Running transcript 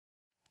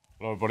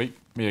Hello everybody,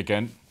 me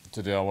again.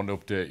 Today I want to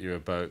update you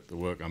about the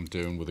work I'm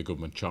doing with the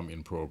Government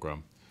Champion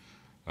Programme.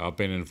 I've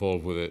been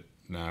involved with it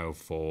now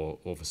for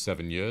over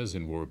 7 years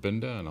in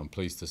Woorabinda, and I'm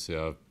pleased to say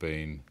I've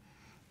been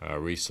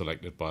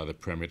reselected by the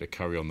Premier to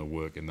carry on the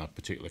work in that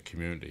particular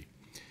community.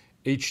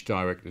 Each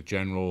Director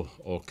General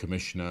or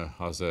Commissioner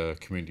has a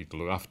community to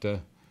look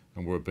after,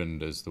 and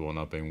Woorabinda is the one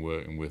I've been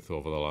working with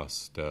over the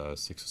last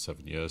 6 or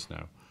 7 years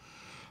now.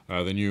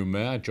 The new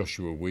Mayor,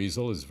 Joshua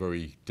Weasel, is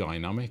very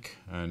dynamic,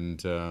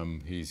 and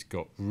he's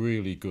got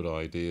really good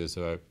ideas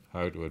about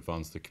how to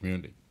advance the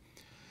community.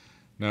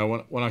 Now,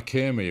 when I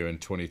came here in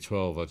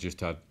 2012, I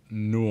just had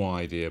no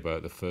idea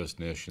about the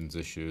First Nations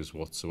issues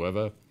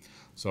whatsoever.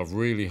 So I've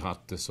really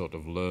had to sort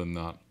of learn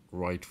that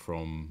right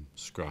from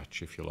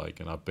scratch, if you like,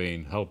 and I've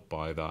been helped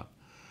by that.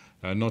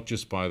 Not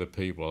just by the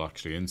people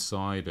actually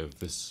inside of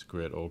this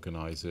great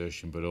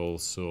organisation, but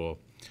also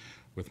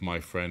with my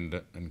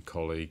friend and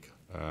colleague,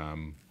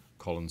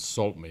 Colin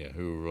Saltmere,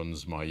 who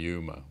runs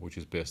Mayuma, which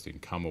is based in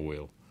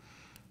Camberwell.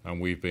 And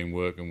we've been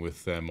working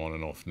with them on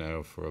and off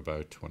now for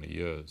about 20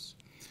 years.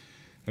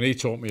 And he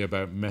taught me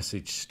about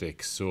message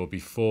sticks. So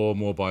before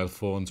mobile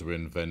phones were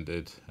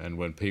invented, and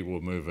when people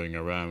were moving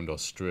around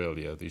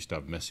Australia, they used to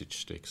have message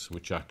sticks,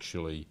 which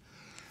actually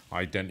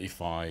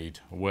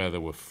identified where they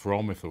were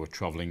from if they were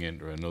travelling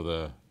into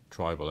another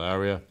tribal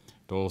area.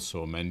 It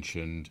also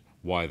mentioned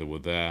why they were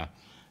there,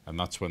 and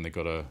that's when they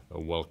got a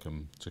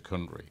welcome to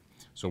country.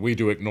 So we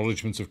do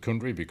acknowledgements of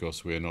country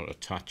because we're not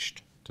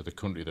attached to the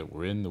country that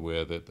we're in the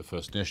way that the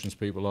First Nations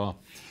people are.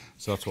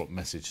 So that's what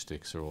message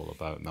sticks are all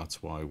about, and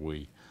that's why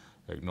we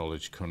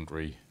acknowledge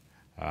country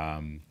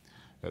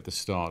at the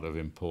start of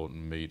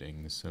important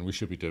meetings, and we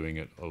should be doing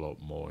it a lot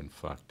more, in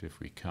fact, if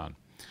we can.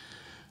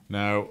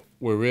 Now,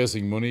 we're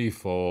raising money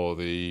for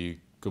the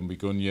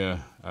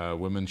Gumbigunya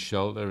Women's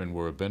Shelter in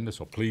Woorabinda,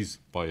 so please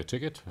buy a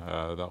ticket.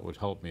 That would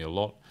help me a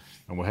lot.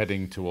 And we're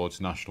heading towards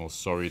National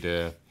Sorry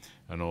Day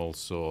and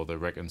also the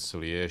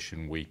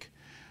Reconciliation Week.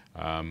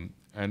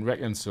 And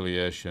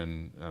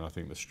reconciliation, and I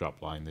think the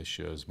strapline this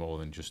year is more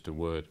than just a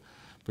word.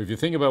 But if you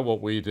think about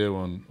what we do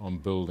on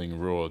building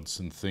roads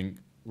and think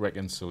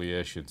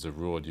reconciliation's a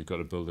road, you've got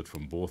to build it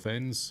from both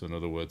ends. In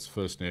other words,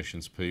 First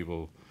Nations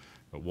people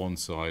at one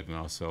side and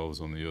ourselves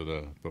on the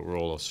other, but we're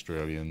all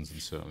Australians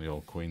and certainly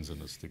all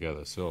Queenslanders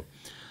together. So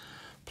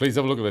please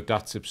have a look at the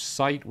DATSIP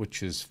site,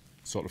 which is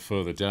sort of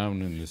further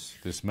down in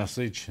this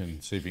message,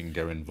 and see if you can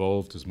get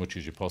involved as much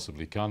as you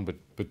possibly can.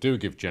 But do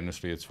give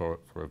generously. It's for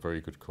a very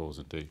good cause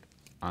indeed.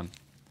 And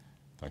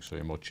thanks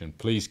very much. And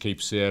please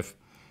keep safe,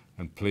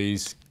 and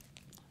please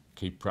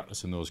keep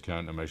practicing those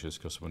countermeasures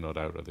because we're not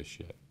out of this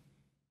yet.